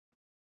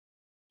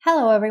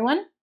Hello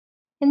everyone!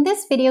 In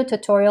this video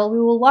tutorial,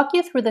 we will walk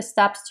you through the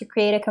steps to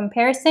create a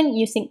comparison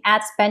using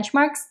ads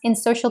benchmarks in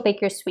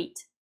Socialbakers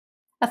Suite,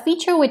 a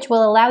feature which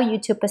will allow you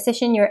to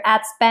position your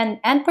ad spend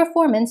and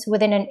performance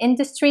within an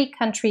industry,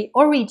 country,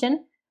 or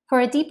region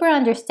for a deeper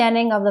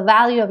understanding of the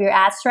value of your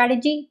ad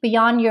strategy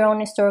beyond your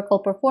own historical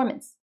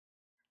performance.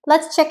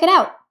 Let's check it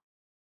out!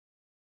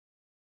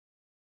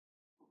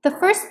 The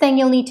first thing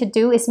you'll need to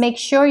do is make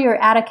sure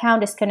your ad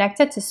account is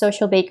connected to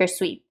Socialbakers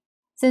Suite,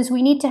 since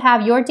we need to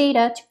have your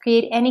data to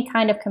create any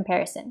kind of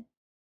comparison.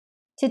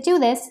 To do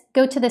this,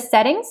 go to the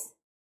Settings,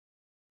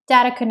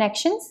 Data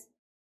Connections,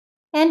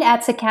 and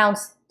Ads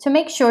Accounts to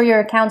make sure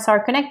your accounts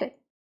are connected.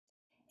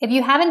 If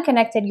you haven't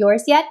connected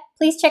yours yet,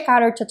 please check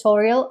out our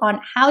tutorial on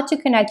how to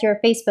connect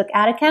your Facebook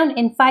ad account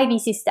in 5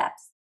 easy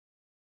steps.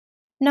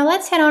 Now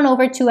let's head on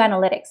over to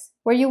Analytics,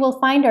 where you will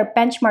find our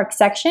benchmark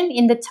section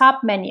in the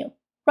top menu,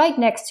 right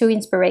next to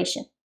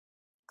Inspiration.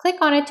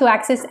 Click on it to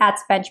access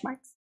Ads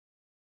Benchmarks.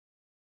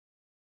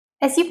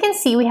 As you can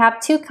see, we have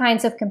two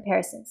kinds of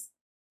comparisons.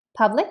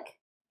 Public,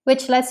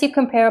 which lets you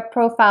compare a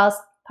profile's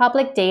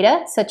public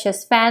data, such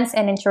as fans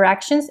and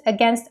interactions,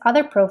 against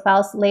other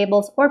profiles,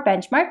 labels, or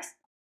benchmarks.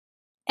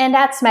 And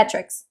Ads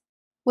Metrics,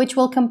 which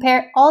will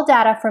compare all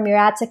data from your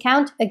ads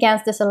account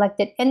against the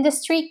selected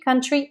industry,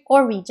 country,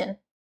 or region.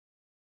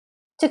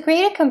 To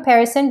create a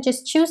comparison,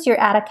 just choose your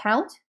ad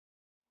account,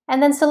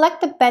 and then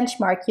select the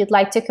benchmark you'd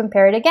like to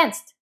compare it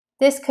against.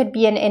 This could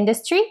be an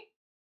industry,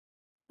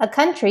 a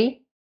country,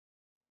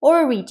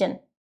 or a region.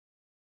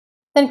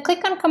 Then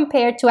click on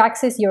Compare to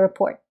access your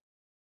report.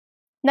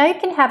 Now you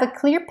can have a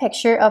clear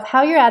picture of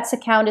how your ads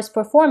account is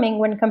performing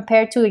when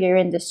compared to your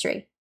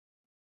industry.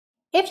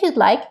 If you'd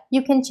like,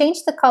 you can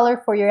change the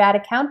color for your ad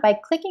account by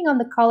clicking on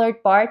the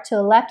colored bar to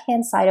the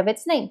left-hand side of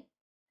its name.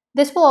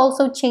 This will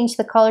also change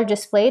the color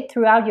displayed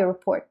throughout your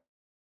report.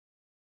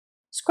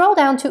 Scroll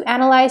down to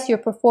analyze your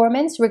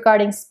performance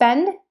regarding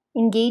spend,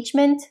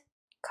 engagement,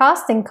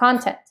 cost, and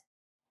content.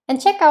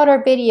 And check out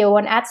our video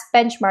on Ads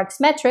Benchmarks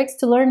metrics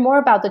to learn more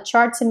about the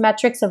charts and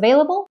metrics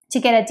available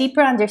to get a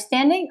deeper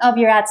understanding of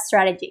your ad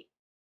strategy.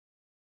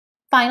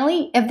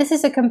 Finally, if this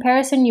is a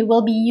comparison you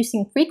will be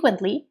using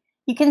frequently,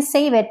 you can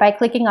save it by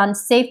clicking on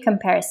Save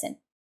Comparison.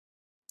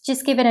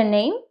 Just give it a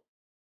name,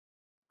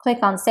 click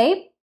on Save,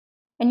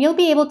 and you'll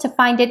be able to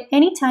find it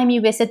anytime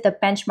you visit the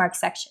benchmark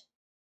section.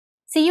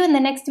 See you in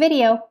the next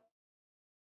video!